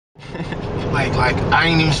Like I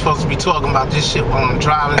ain't even supposed to be talking about this shit while I'm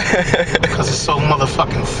driving because it's so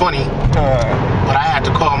motherfucking funny. But I had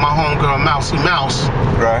to call my homegirl Mousy Mouse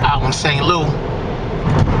out in St. Lou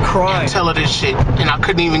and tell her this shit, and I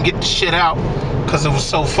couldn't even get the shit out because it was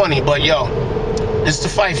so funny. But yo, it's the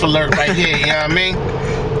Phife Alert right here, you know what I mean?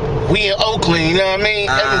 We in Oakland, you know what I mean?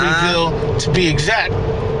 Emeryville, to be exact.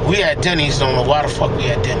 We had Denny's, don't know why the fuck we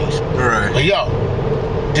had Denny's. Right. But yo,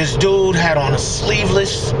 this dude had on a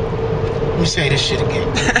sleeveless, let me say this shit again,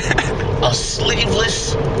 a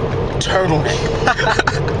sleeveless turtleneck.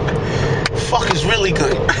 Fuck is really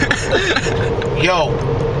good. Yo,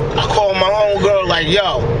 I called my homegirl like,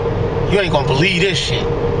 yo, you ain't gonna believe this shit.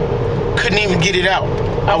 Couldn't even get it out.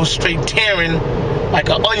 I was straight tearing like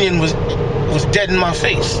an onion was dead in my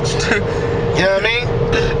face. You know what I mean?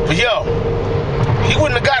 But yo, he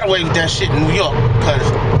wouldn't have got away with that shit in New York,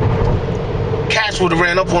 cause cats would have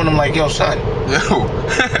ran up on him like, yo, son. Yo.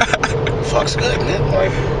 Fuck's good, man.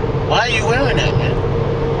 Like, why are you wearing that,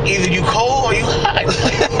 man? Either you cold or you hot. You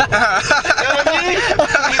know what I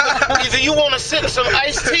mean? Either you want to sip some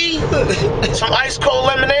iced tea, some ice cold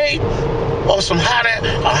lemonade, or some hot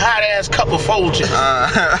ass cup of Folgers,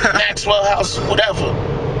 Maxwell House, whatever.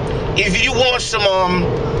 Either you want some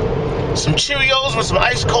Cheerios with some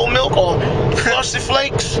ice cold milk or Frosted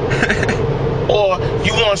Flakes, or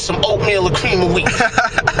you want some oatmeal or cream of wheat.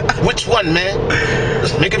 Which one, man?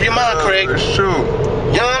 Make up your mind, Craig. It's true.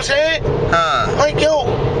 You know what I'm saying? Like, yo,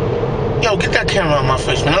 get that camera on my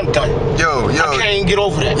face, man. I'm done. Yo. I can't even get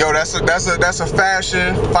over that. Yo, that's a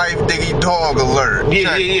fashion Phife Dawg alert.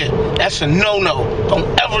 Yeah. That's a no-no. Don't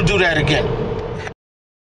ever do that again.